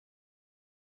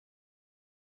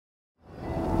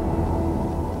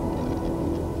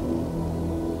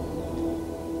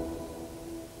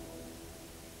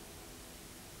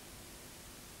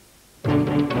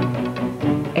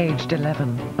aged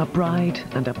 11, a bride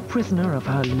and a prisoner of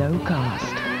her low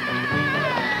caste.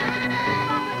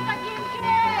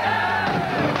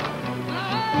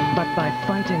 But by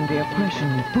fighting the oppression,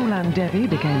 Poolan Devi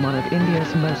became one of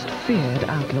India's most feared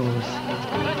outlaws.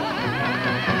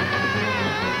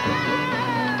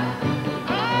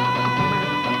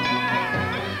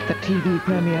 The TV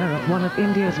premiere of one of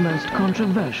India's most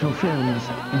controversial films,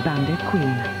 Bandit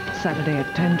Queen, Saturday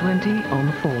at 10:20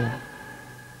 on 4.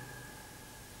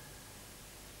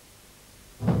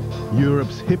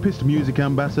 Europe's hippest music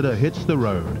ambassador hits the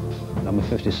road. I'm a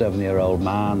 57-year-old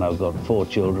man, I've got 4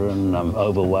 children, I'm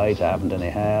overweight, I haven't any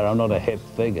hair, I'm not a hip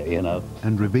figure, you know.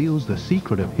 And reveals the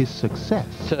secret of his success.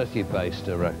 Turkey-based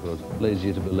record leads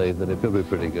you to believe that it could be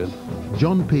pretty good.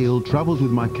 John Peel travels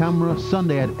with my camera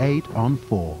Sunday at 8 on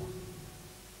 4.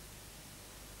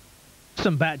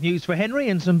 Some bad news for Henry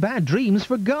and some bad dreams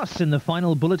for Gus in the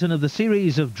final bulletin of the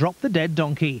series of Drop the Dead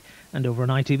Donkey. And over on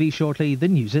ITV shortly, the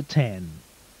news at 10.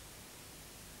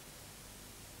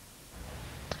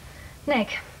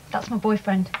 Nick, that's my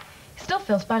boyfriend. He still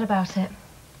feels bad about it.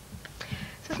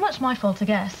 It's as much my fault, I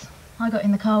guess. I got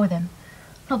in the car with him.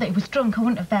 Not that he was drunk, I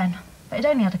wouldn't have been, but he'd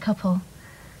only had a couple.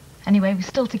 Anyway, we're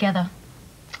still together.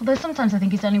 Although sometimes I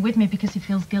think he's only with me because he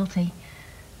feels guilty.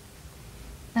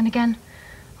 Then again,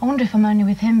 I wonder if I'm only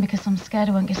with him because I'm scared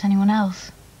I won't get anyone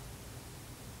else.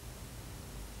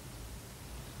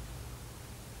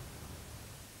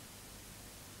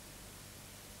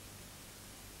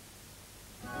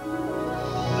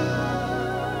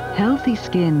 Healthy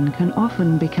skin can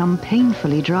often become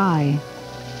painfully dry.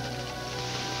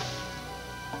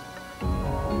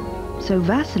 So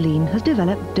Vaseline has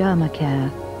developed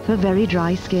Dermacare for very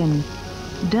dry skin.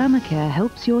 Dermacare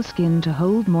helps your skin to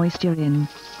hold moisture in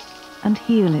and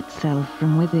heal itself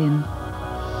from within.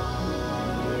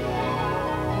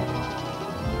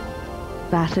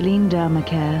 Vaseline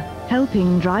Dermacare,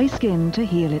 helping dry skin to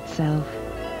heal itself.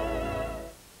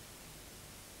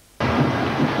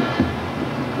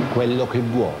 Quello che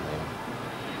vuole,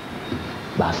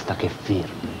 basta che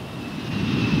firmi.